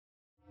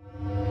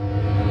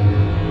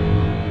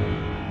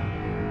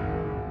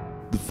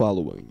The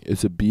following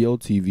is a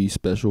BLTV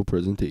special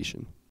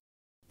presentation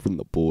from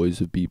the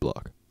boys of B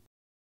Block.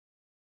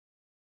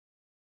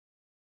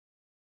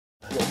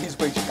 Yeah, these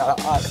wings are kind of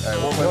hot.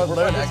 Alright,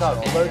 load this up.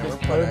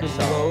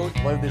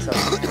 Load this up.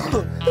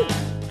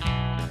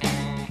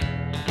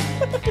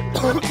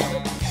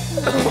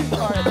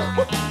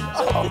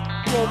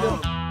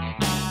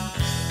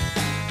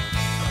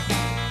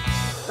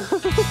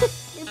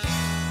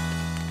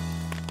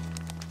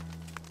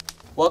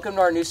 Welcome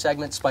to our new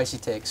segment, Spicy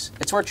Takes.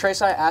 It's where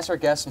Trace and I ask our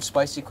guests some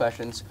spicy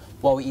questions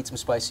while we eat some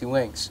spicy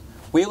wings.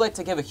 We'd like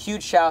to give a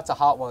huge shout out to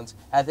Hot Ones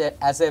as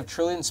they have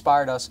truly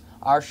inspired us,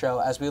 our show,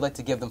 as we like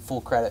to give them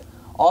full credit.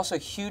 Also,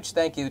 huge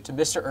thank you to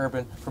Mr.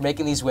 Urban for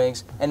making these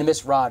wings and to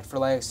Miss Rod for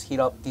letting us heat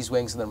up these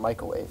wings in their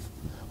microwave.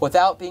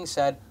 Without being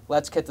said,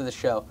 let's get to the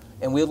show.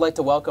 And we'd like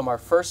to welcome our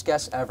first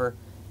guests ever,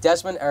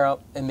 Desmond,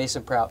 Arrup, and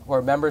Mason Proutt, who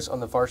are members on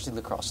the varsity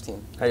lacrosse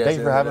team. Thank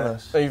you for having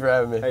us. Thank you for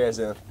having me. How you guys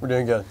doing? We're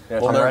doing good. Yeah,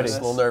 a little nervous.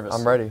 ready. A little nervous.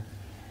 I'm ready.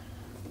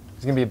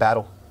 It's gonna be a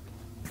battle.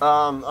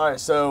 All right.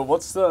 So,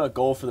 what's the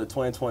goal for the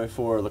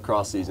 2024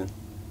 lacrosse season?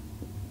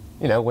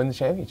 You know, win the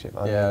championship.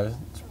 I mean,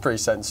 It's pretty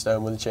set in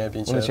stone. Win the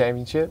championship. win the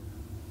championship.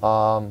 I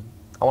want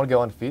to go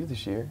undefeated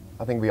this year.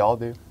 I think we all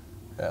do.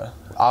 Yeah.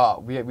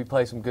 We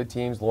play some good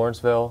teams: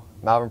 Lawrenceville,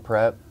 Malvern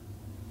Prep.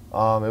 It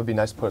would be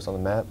nice to put us on the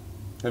map.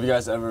 Have you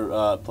guys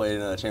ever played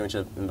in a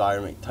championship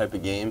environment type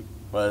of game,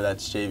 whether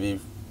that's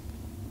JV,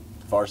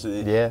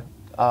 varsity? Yeah.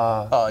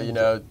 You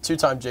know,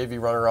 two-time JV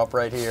runner-up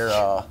right here.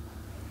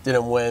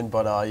 Didn't win,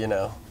 but you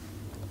know.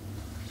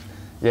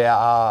 Yeah.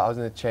 I was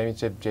in the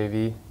championship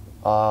JV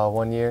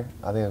 1 year.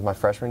 I think it was my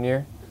freshman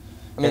year.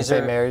 I mean, in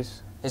St.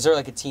 Mary's. Is there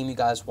like a team you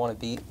guys want to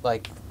beat?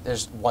 Like,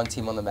 there's one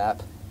team on the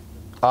map?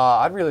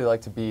 I'd really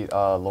like to beat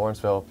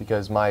Lawrenceville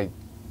because my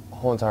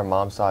whole entire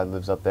mom's side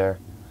lives up there,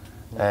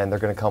 and they're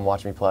gonna come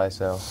watch me play.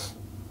 So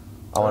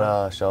I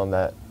want to show them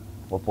that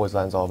what Boys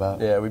Land's all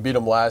about. Yeah, we beat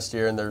them last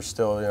year, and they're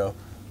still, you know,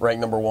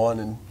 ranked number one,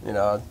 and you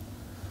know,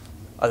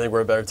 I think we're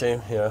a better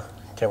team. You know,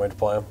 can't wait to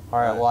play them. All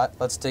right, well,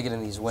 let's dig into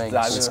these wings.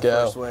 Let's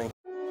go. First wing.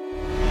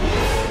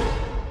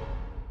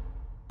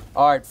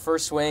 All right,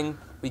 first wing,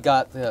 we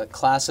got the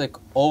classic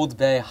Old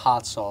Bay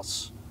hot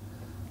sauce.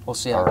 We'll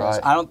see how it goes.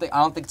 Right. I don't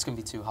think it's gonna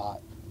be too hot.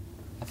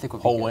 I think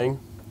we'll be Whole good. wing.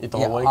 Eat the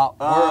Yeah, whole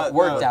wing.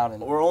 we're No, down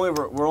in it. We're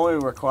only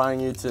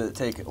requiring you to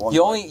take one.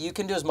 You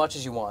can do as much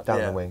as you want. Down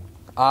Yeah. the wing.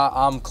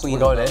 I'm clean. We're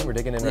going in. We're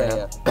digging in right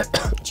now. Yeah.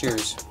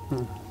 Cheers.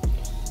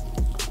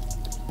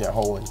 Yeah,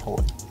 whole wing. Whole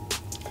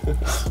wing.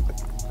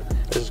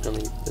 This is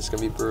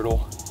gonna be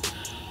brutal.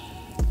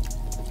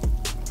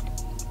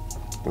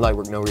 Light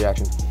work, no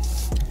reaction.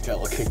 Got a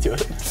little kick to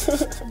it.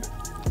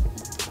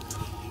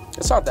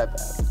 It's not that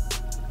bad.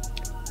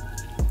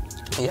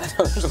 Yeah,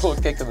 there's a little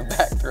kick in the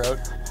back throat.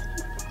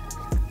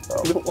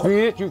 If you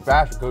eat it too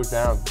fast, it goes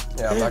down.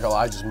 Yeah, I'm not gonna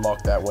lie. I just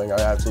mucked that wing. I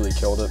absolutely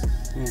killed it.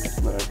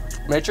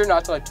 Make sure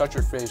not to like touch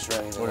your face or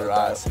anything. Or your like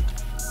eyes. that.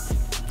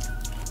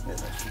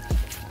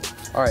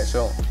 All right,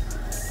 so.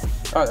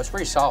 Oh, that's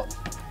pretty solid.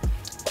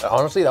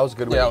 Honestly, that was a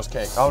good wing. Yeah, that was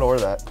cake. I would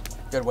order that.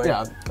 Good wing.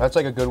 Yeah, That's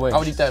like a good wing. I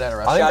would eat that at a I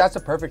restaurant. think that's a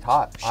perfect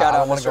hot. Shout I out,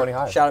 don't want to go any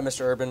higher. Shout out,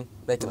 Mr. Urban,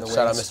 making the wings.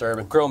 Shout out, Mr.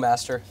 Urban. Grill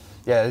master.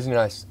 Yeah, this is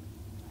nice.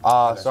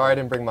 Sorry I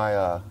didn't bring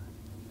my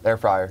air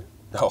fryer.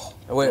 Oh,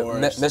 Wait, No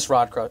worries. Miss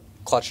Rod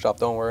clutched up.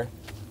 Don't worry.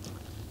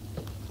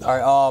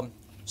 All right.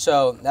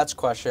 So next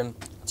question: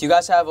 do you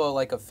guys have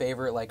a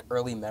favorite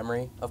early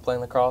memory of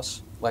playing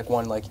lacrosse? Like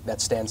one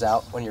that stands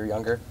out when you're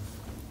younger?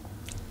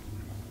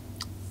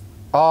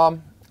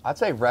 I'd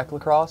say rec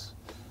lacrosse,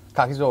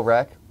 Cockeysville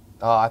rec.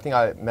 I think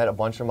I met a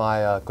bunch of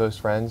my close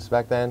friends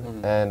back then,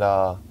 and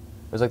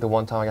it was like the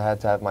one time I had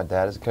to have my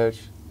dad as a coach,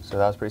 so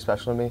that was pretty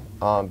special to me.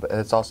 But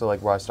it's also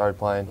like where I started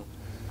playing,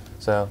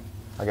 so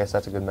I guess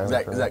that's a good memory.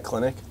 Is that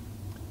clinic?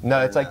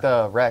 No, it's like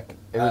the rec.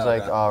 It was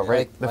okay.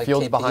 right the Like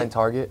field's KP? behind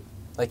Target.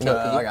 Like No,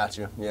 KP? I got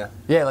you. Yeah.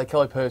 Yeah, like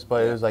Kelly Post,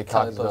 but it was like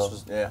Kelly Post Cockeysville.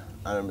 was, Yeah,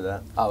 I remember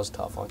that. I was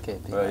tough on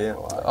KP. Oh, yeah.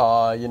 not gonna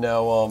lie. you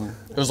know,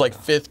 it was like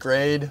 5th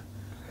grade.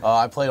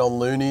 I played on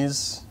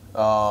Loonies.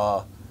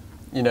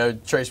 You know,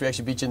 Trace, we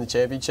actually beat you in the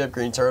championship.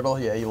 Green Turtle.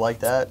 Yeah, you like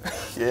that?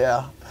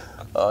 Yeah.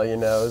 You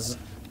know,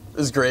 it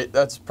was great.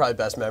 That's probably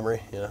best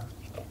memory. You know,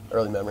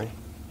 early memory.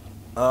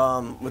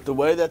 With the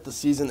way that the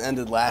season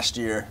ended last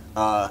year,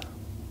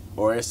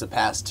 or I guess the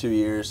past 2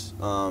 years,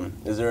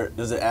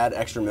 does it add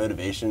extra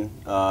motivation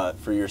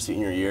for your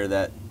senior year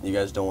that you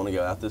guys don't want to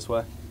go out this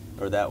way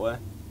or that way?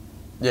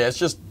 Yeah, it's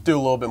just do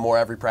a little bit more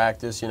every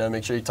practice. You know,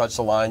 make sure you touch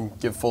the line,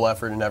 give full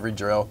effort in every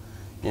drill.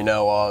 You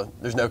know,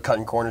 there's no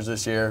cutting corners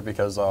this year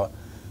because,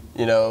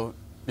 you know,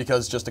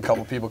 because just a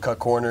couple people cut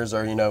corners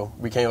or, you know,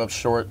 we came up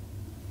short.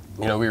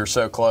 You know, we were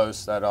so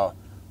close that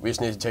we just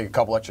need to take a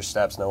couple extra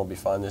steps and then we'll be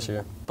fine this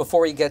year.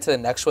 Before we get to the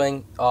next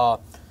wing,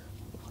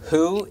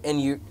 who, in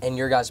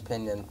your guys'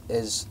 opinion,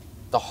 is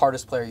the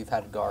hardest player you've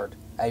had to guard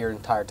at your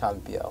entire time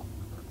at BO?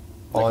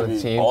 On could the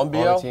be team, on BL?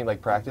 the team,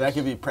 like practice. That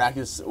could be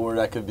practice or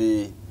that could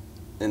be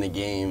in a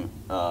game.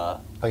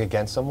 like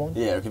against someone.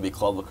 Yeah, it could be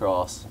club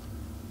lacrosse.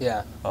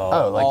 Yeah.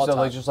 Oh, like all so, time.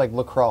 like just like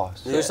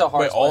lacrosse. Who's the Wait,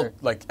 hardest player?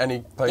 like any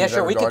player Yeah, you've sure.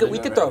 ever We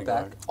guarded? could throw it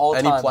back. All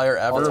Any time. player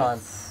All ever? time.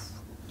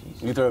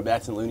 You can throw it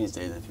back to Looney's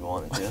days if you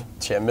wanted to.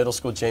 Yeah, middle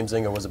school James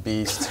Ingham was a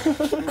beast.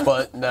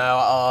 But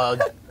now,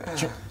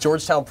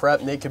 Georgetown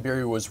Prep, Nate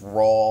Kabiri was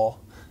raw.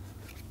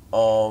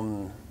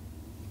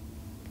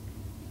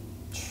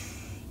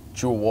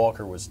 Jewel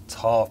Walker was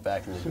tough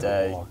back in the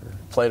day.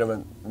 Played him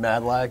at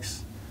Mad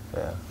Lags.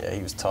 Yeah,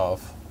 he was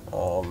tough.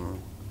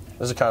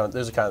 Those are kind of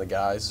the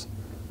guys.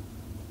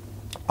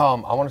 I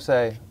want to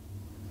say,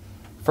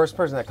 first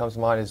person that comes to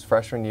mind is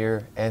freshman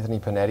year Anthony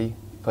Panetti.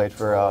 Played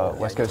for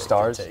West Coast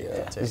Stars.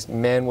 This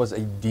man was a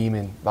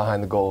demon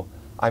behind the goal.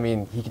 I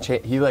mean, he could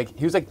he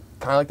was like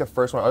kind of like the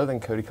first one, other than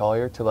Cody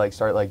Collier, to like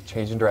start like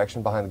changing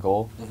direction behind the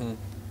goal. And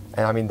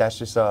I mean, that's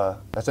just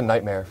that's a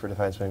nightmare for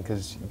defensemen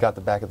because you got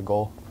the back of the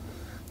goal,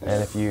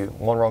 and if you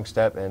one wrong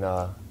step and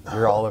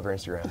you're all over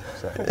Instagram.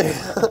 So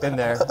been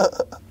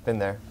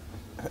there.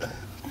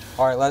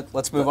 All right,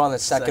 let's move on to the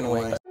second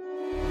wing.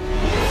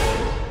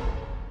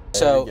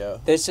 So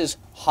this is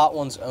Hot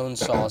One's own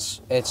sauce.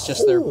 It's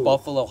just their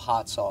buffalo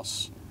hot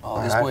sauce. Oh,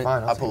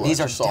 fine, these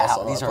are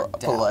sauce. These are I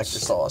put a little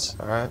extra sauce.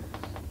 All right.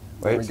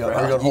 Are we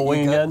going whole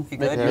wing again? Make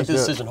the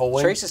decision whole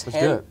wing. Trace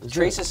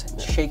is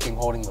shaking,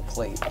 holding the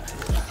plate.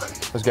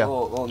 Let's go.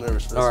 A little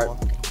nervous for this one.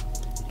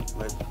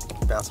 Might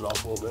bounce it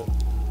off a little bit.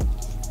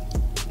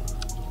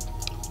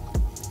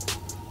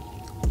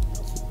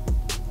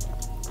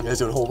 You guys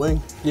doing whole wing?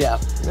 Yeah.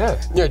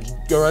 Yeah,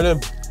 go right in.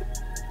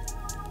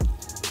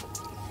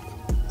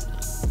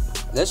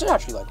 This is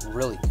actually like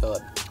really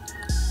good.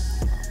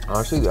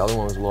 Honestly, the other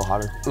one was a little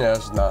hotter. Yeah,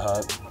 it's not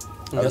hot.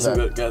 That's some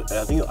good.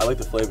 I think I like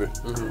the flavor.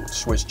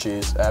 Swiss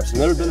cheese, I've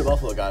absolutely. never been a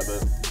Buffalo guy,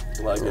 but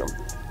I like it.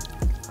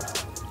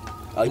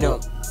 I like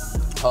it.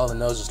 Oh, the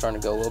nose is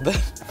starting to go a little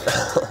bit.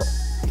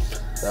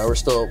 No, we're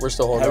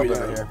still holding up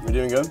over here. We're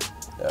doing good?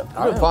 Yeah.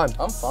 I'm fine.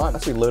 I'm fine.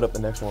 Let's load up the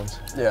next ones.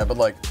 Yeah, but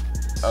like,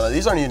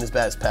 these aren't even as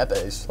bad as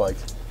Pepe's. Like,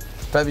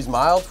 Pepe's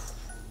mild.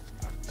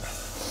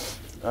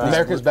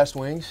 America's best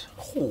wings.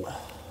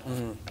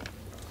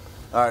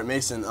 All right,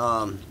 Mason.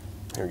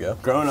 Here we go.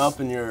 Growing up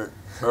in your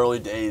early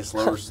days,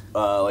 lower,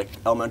 like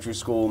elementary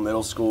school,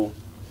 middle school,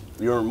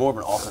 you were more of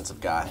an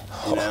offensive guy,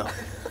 you know.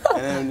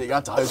 And then when you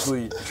got to high school,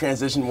 you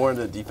transitioned more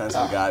into a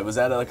defensive guy. Was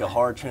that like a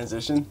hard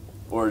transition,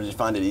 or did you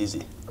find it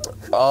easy?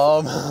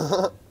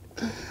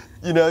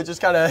 You know, it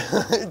just kind of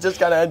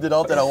ended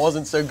up that I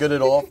wasn't so good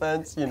at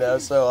offense, you know.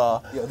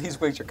 So Yo, these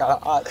wings are kind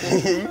of hot.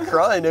 you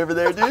crying over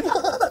there, dude?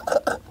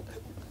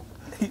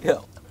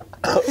 Yo.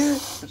 We're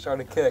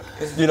starting to kick.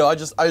 You know, I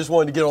just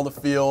wanted to get on the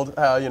field,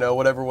 you know,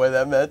 whatever way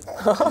that meant.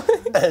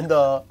 And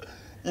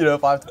you know,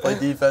 if I have to play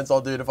defense,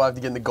 I'll do it. If I have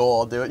to get in the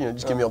goal, I'll do it. You know,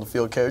 just get me on the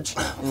field, coach.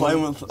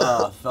 Playing with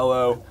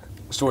fellow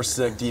short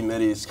stick D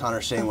middies, Connor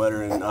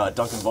Shanewetter and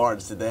Duncan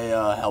Barnes, did they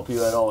help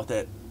you at all with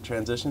that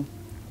transition?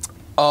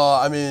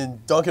 I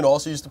mean, Duncan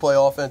also used to play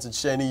offense, and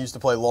Shaney used to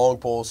play long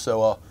poles,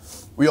 so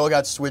we all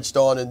got switched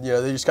on, and you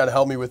know, they just kind of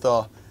helped me with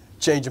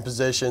changing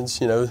positions.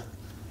 You know,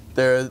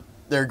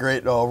 they're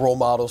great role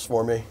models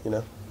for me. You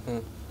know.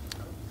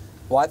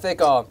 Well, I think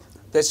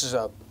this is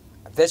a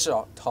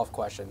tough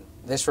question.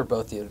 This for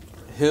both of you.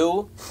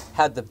 Who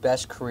had the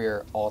best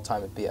career all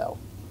time at BL?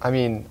 I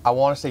mean, I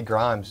want to say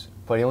Grimes,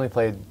 but he only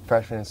played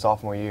freshman and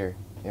sophomore year.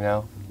 You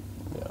know.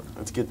 Yeah,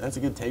 that's good. That's a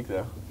good take,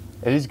 though.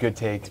 It is a good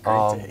take. It's a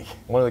great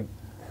take.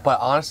 But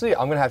honestly,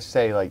 I'm gonna have to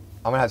say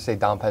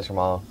Dom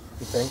Pesarmalo.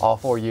 You think? All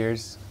 4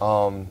 years,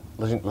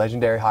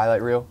 legendary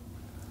highlight reel.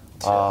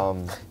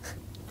 Sure.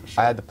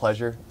 I had the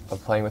pleasure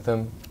of playing with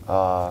him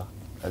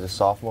as a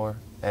sophomore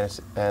and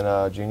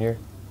a junior.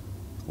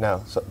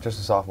 No, just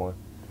a sophomore.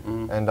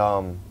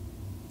 And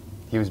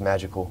he was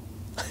magical.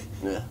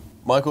 Yeah.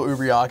 Michael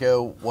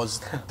Ubriaco was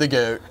the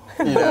GOAT.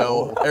 You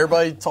know,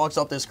 everybody talks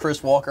up this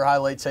Chris Walker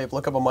highlight tape.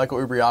 Look up a Michael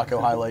Ubriaco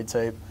highlight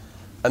tape.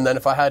 And then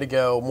if I had to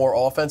go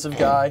more offensive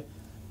guy,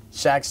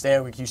 Shaq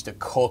Stanwyck used to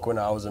cook when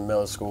I was in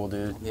middle school,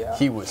 dude. Yeah.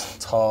 He was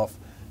tough.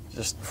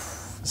 Just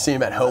see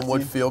him at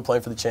Homewood Field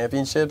playing for the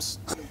championships.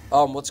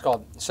 What's it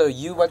called? So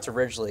you went to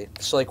Ridgely.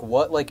 So like,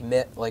 what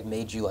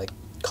made you like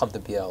come to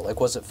BL? Like,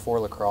 was it for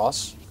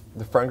lacrosse?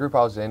 The friend group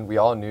I was in, we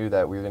all knew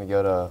that we were gonna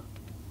go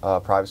to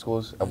private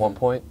schools at one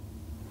point,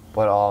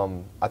 but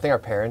I think our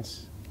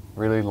parents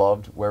really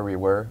loved where we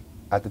were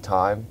at the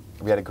time.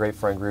 We had a great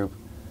friend group,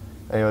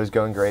 and it was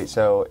going great.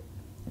 So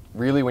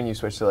really, when you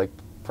switch to like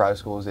private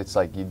schools, it's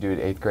like you do it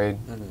 8th grade.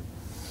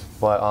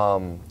 But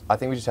I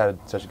think we just had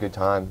such a good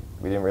time.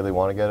 We didn't really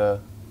want to go to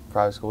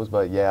private schools,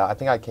 but yeah, I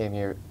think I came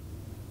here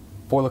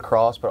for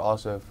lacrosse, but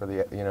also for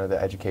the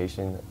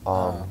education.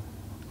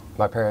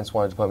 My parents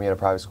wanted to put me in a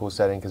private school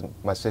setting because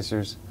my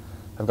sisters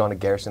have gone to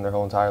Garrison their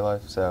whole entire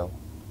life. So,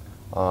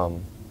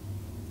 and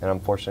I'm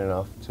fortunate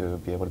enough to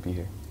be able to be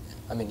here.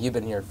 I mean, you've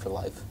been here for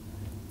life.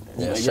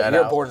 Yeah,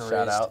 you're born and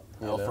shout raised. out.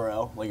 L for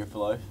L, like it for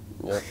life.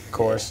 Yeah, of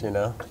course, you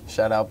know.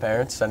 Shout out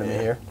parents sending me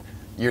here.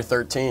 Year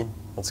 13.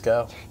 Let's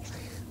go.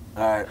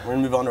 All right, we're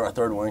gonna move on to our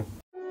third wing.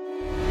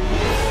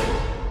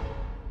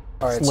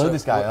 All right, Let's load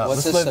this guy up.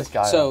 What's Let's load this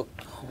guy so up.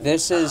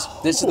 this is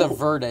the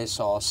verde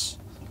sauce,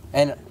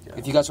 and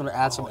if you guys want to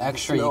add some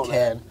extra, you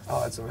can.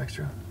 Oh, add some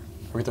extra.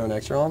 we throwing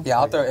extra on? Yeah,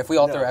 I'll throw. If we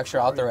all throw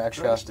extra, I'll throw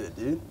extra. Crushed it,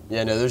 dude.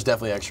 Yeah, no, there's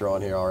definitely extra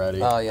on here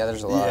already. Oh yeah,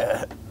 there's a lot.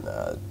 Yeah.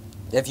 Nah,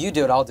 If you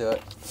do it, I'll do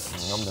it.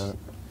 I'm done.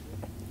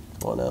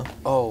 come on now.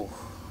 Oh,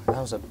 that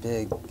was a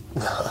big.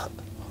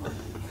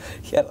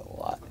 He had a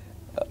lot.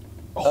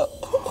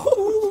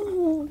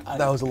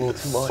 That was a little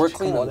too much. We're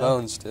cleaning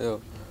bones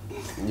too.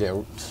 Yeah.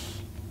 All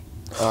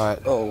right.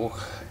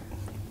 Oh.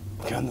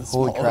 Goodness,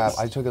 Holy balls. crap!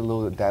 I took a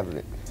little dab of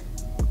it.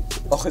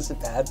 Oh, is it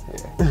bad?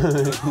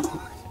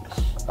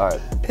 All right.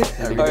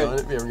 Have we All done right.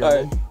 it? Have we All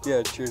done right.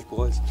 Yeah. Cheers,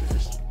 boys.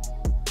 Cheers.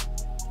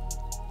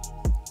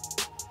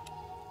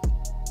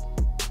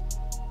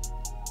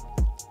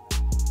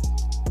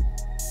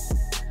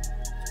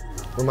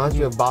 Reminds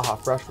me of Baja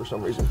Fresh for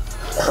some reason.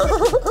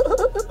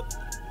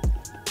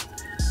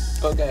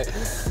 Okay.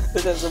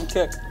 This has some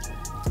kick.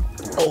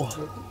 Oh,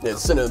 yeah,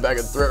 it's sitting in the back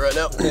of the throat right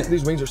now.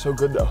 These wings are so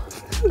good though.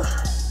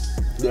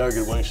 They are a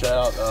good wing.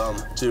 Shout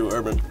out to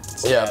Urban.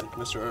 Yeah. Dad,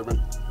 Mr. Urban.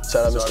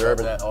 Shout out, Sorry Mr. about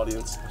Urban. that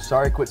audience.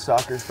 Sorry, quit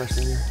soccer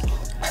freshman year.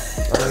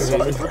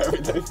 Sorry for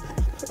everything.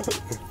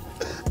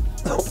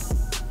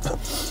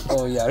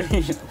 Oh yeah.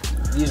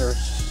 These are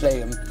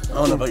same. I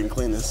don't know if I can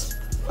clean this.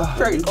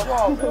 Great. Come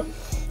on, man.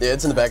 Yeah,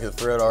 it's in the back of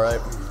the throat, all right.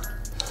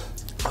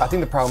 I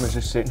think the problem is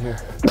just sitting here.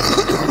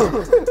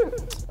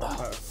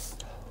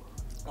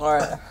 All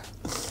right.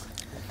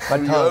 My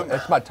tongue.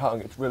 It's my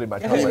tongue. It's really my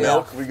tongue. Hey, right now.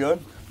 Milk, we good?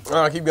 All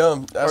right, keep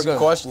going. Ask a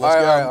question. Let's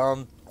All go.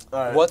 right.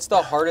 All right. What's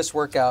the hardest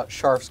workout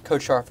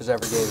Coach Sharf has ever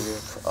gave you?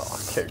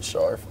 Oh, Coach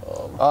Sharp.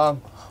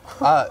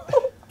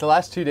 The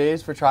last 2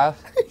 days for trials,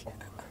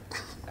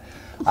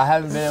 I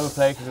haven't been able to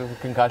play because of a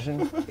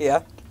concussion.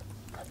 Yeah.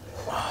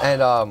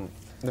 And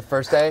the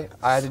first day,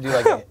 I had to do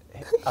like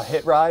a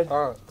hit ride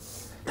Oh.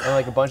 and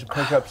like a bunch of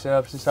push-ups,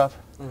 sit-ups, and stuff.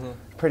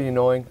 Pretty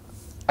annoying.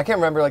 I can't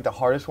remember like the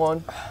hardest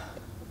one.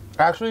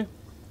 Actually,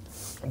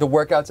 the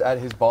workouts at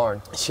his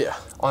barn Yeah.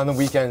 on the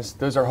weekends,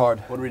 those are hard.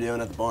 What are we doing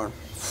at the barn?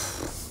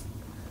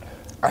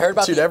 I heard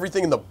about Dude,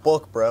 everything in the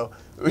book, bro.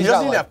 He He's doesn't got,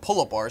 even like- have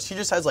pull-up bars. He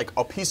just has like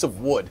a piece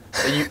of wood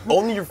that you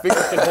only your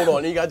fingers can hold on,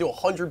 and you gotta do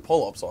 100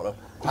 pull-ups on him.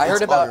 I heard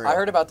It's about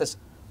unreal. this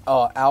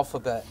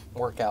alphabet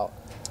workout.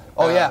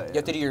 Oh yeah, You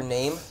have to do your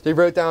name. they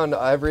wrote down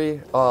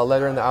every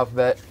letter in the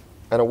alphabet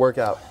and a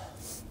workout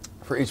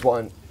for each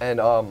one. And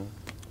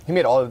he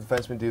made all the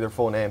defensemen do their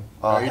full name.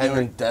 Are you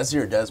doing Desi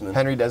or Desmond?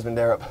 Henry Desmond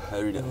Arrup. How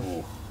are you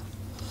doing?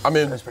 I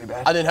mean, That's pretty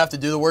bad. I didn't have to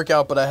do the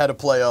workout, but I had to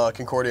play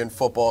Concordia in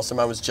football, so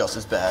mine was just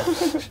as bad.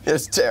 It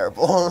was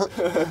terrible.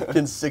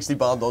 Getting 60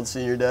 bombed on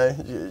senior day.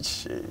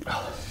 Shit.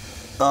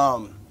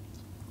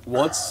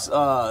 What's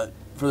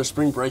for the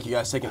spring break? You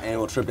guys take an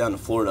annual trip down to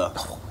Florida.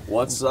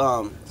 What's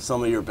some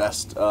of your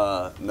best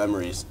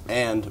memories?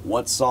 And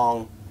what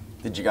song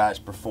did you guys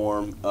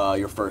perform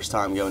your first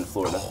time going to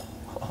Florida?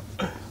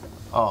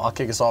 I'll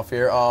kick us off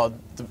here.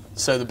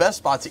 So the best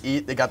spot to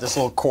eat, they got this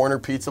little corner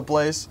pizza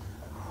place.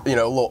 You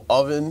know, a little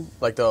oven,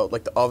 like the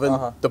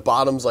oven. The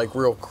bottom's like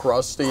real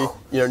crusty. You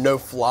know, no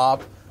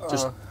flop.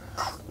 Just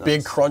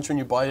big crunch when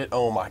you bite it.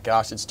 Oh my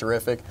gosh, it's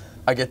terrific.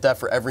 I get that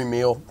for every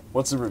meal.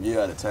 What's the review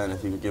out of 10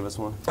 if you could give us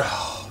one?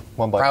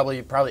 One bite.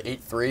 Probably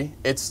 8.3.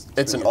 It's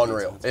an good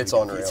unreal. pizza. It's It's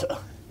unreal. good pizza.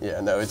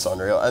 Yeah, no, it's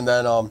unreal. And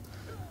then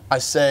I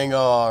sang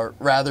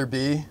 "Rather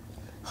Be."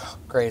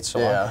 Great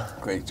song. Yeah,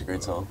 Great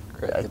song.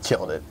 yeah, I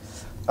killed it.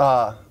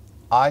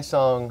 I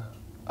sung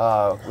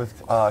with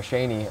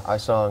Shaney. I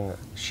sung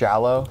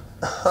 "Shallow."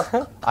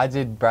 I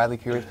did Bradley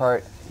Cooper's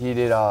part. He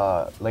did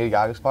Lady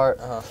Gaga's part.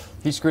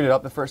 He screwed it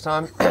up the first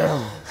time,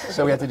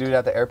 so we had to do it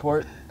at the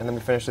airport, and then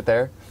we finished it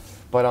there.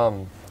 But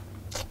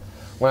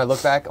when I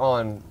look back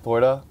on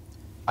Florida,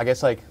 I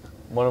guess like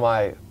one of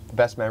my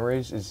best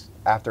memories is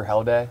after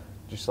Hell Day,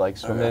 just like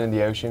swimming in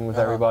the ocean with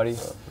everybody,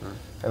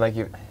 and like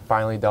you're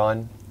finally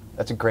done.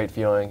 That's a great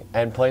feeling,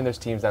 and playing those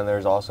teams down there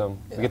is awesome.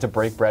 We get to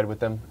break bread with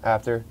them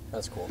after,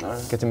 That's cool.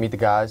 get to meet the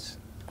guys,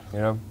 you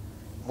know.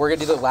 We're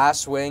gonna do the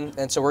last wing,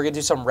 and so we're gonna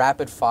do some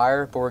rapid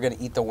fire, but we're gonna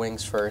eat the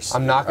wings first.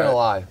 I'm not gonna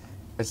lie,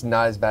 it's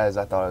not as bad as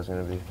I thought it was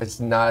gonna be. It's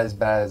not as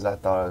bad as I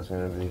thought it was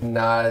gonna be.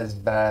 Not as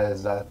bad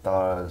as I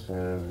thought it was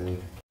gonna be.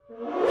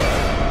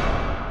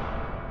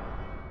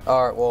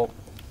 All right. Well,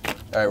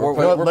 All right, We're-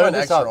 we're Load putting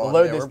this extra up. on.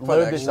 Load Yeah, this. we're putting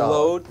Load this extra up.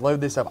 on.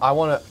 Load this up. I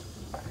wanna.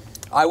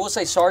 I will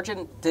say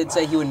Sergeant did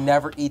say he would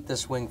never eat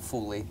this wing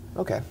fully.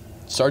 Okay.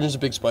 Sergeant's a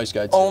big spice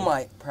guy too. Oh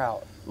my,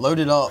 Proutt. Load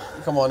it up.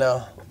 Come on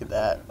now. Look at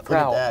that. Look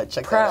Proutt. at that.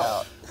 Check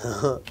Proutt. that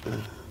out.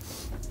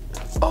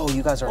 Oh,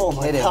 you guys are Oh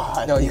my kidding.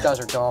 God. No, you guys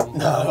are dumb.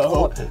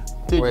 No.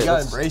 Dude, Wait, you gotta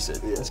let's- embrace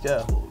it. Let's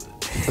go.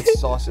 Let's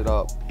sauce it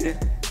up.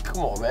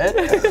 Come on, man.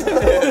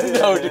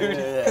 No, dude.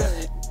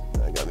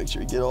 I gotta make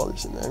sure you get all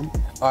this in there.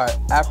 All right.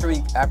 After we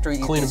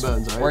eat Clean this,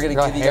 bones, right? we're gonna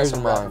Got give you hairs guys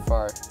some in mine. rapid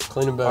fire.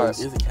 Clean and bones.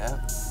 Is it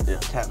cat? Yeah,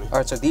 cat me. All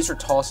right. So these are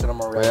tossing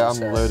them already. Wait, I'm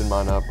so- loading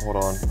mine up. Hold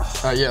on. All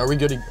right, yeah. Are we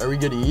good? Are we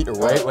good to eat or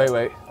what? Wait.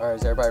 All right.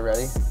 Is everybody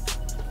ready?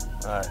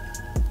 All right.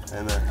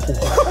 And then.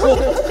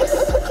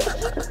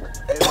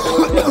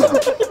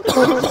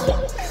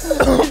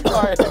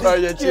 All right. All right,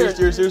 yeah.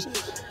 Cheers.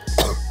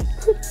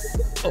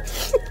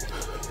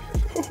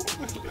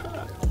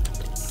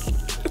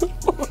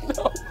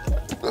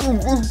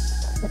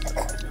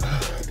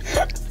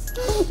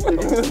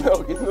 me the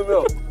milk. Give me the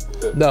milk.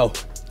 No.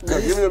 No,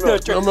 give me the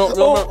milk. No milk.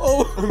 No milk.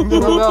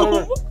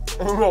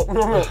 No milk.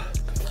 No milk.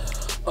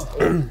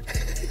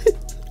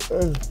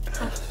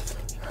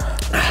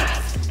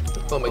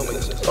 Oh my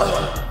goodness.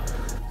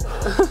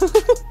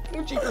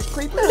 Jeepers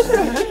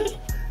creepers.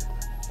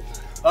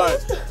 All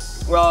right.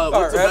 Well,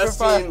 what's the best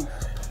team?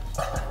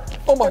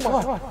 Oh my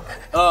god.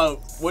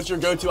 What's your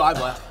go-to eye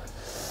black?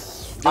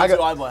 I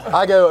Go-to eye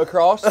black. go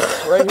across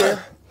right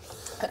here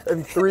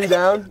and 3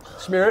 down.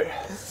 Smear it.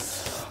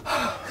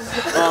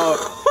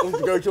 What's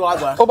your go-to eye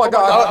black? Oh my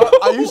god.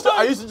 I used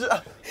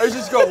to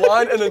just go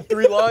line and then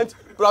 3 lines,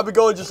 but I've been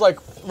going just like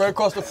right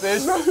across the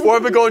face, or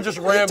I've been going just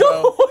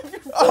Rambo.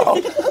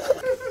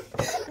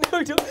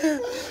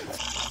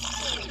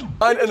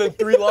 Line and then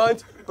 3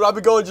 lines, but I've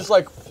been going just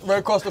like right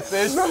across the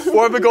face,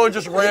 or I've been going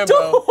just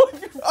Rambo.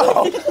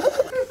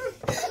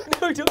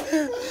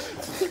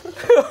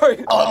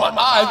 Oh my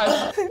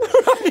eyes!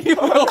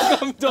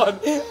 I'm done.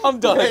 I'm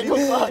done.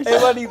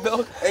 Anybody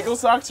milk? Ankle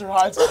socks or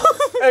high socks?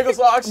 Ankle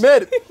socks.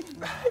 Mid,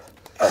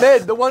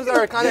 the ones that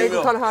are kind of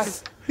ankle, kind of high.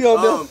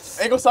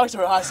 Ankle socks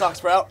or high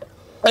socks, Proutt?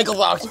 Ankle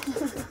socks.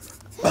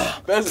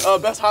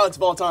 Best highlights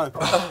of all time.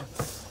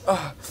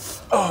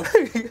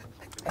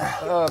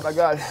 Oh my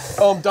god.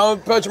 Don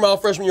Petramile,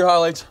 freshman year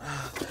highlights.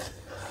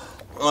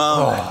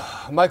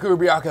 Michael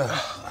Rubiaka.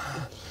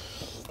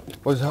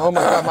 Oh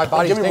my god, my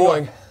body's Give me more.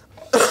 tingling.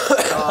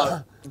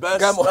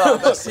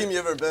 Best team you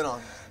ever been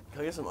on?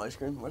 Can I get some ice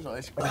cream? Where's the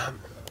ice cream?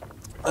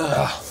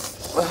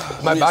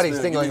 My body's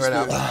Give me a tingling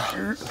right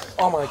now.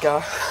 Oh my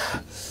god.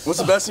 What's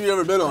the best team you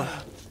ever been on?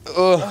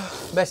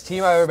 Best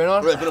team I've ever been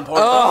on? Right, been a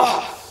part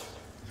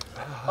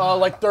of?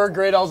 Like 3rd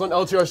grade, I was on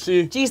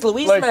LTRC. Jeez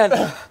Louise, Like-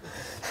 man.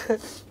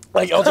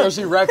 Like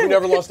LTRC rec, we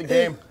never lost a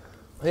game.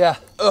 Yeah.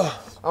 I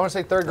want to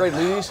say 3rd grade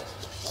ladies.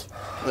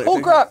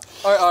 Oh crap.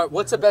 All right.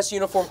 What's the best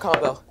uniform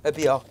combo at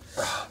BL?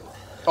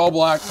 All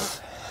black.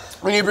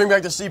 We need to bring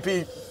back the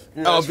CP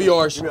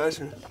VRs. Give me ice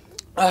cream.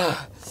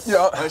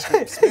 Yeah. Ice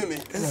cream. Spin me.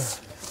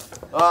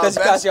 That's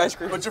classy ice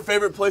cream. What's your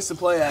favorite place to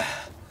play at?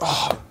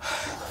 I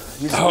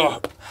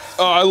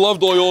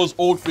loved Loyola's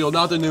old field,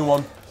 not the new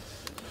one.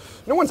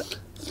 No one's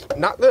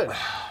not good.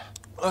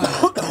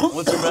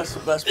 What's your best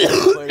place to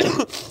play at?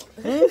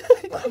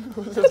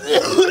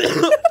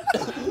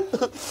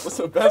 What's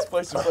the best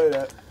place to play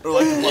at? Or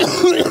like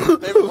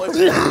favorite place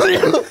to play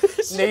at?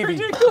 Navy.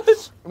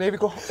 Navy.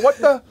 What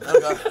the?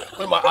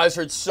 When my eyes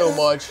hurt so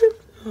much.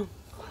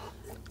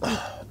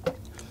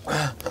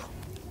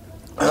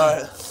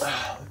 Alright.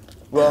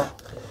 Well,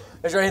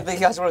 Is there anything you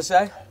guys want to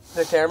say to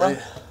the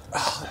camera?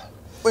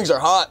 Wings are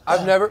hot.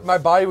 My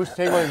body was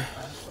tingling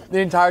the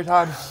entire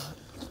time.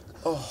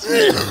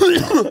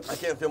 I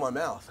can't feel my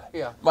mouth.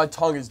 Yeah. My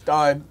tongue is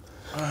dying.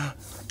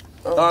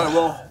 Alright,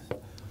 well,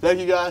 thank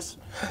you guys.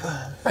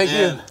 Thank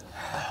you.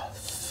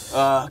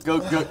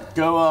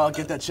 Go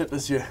get that chip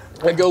this year.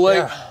 And go Lake.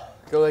 Yeah.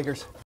 Go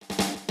Lakers.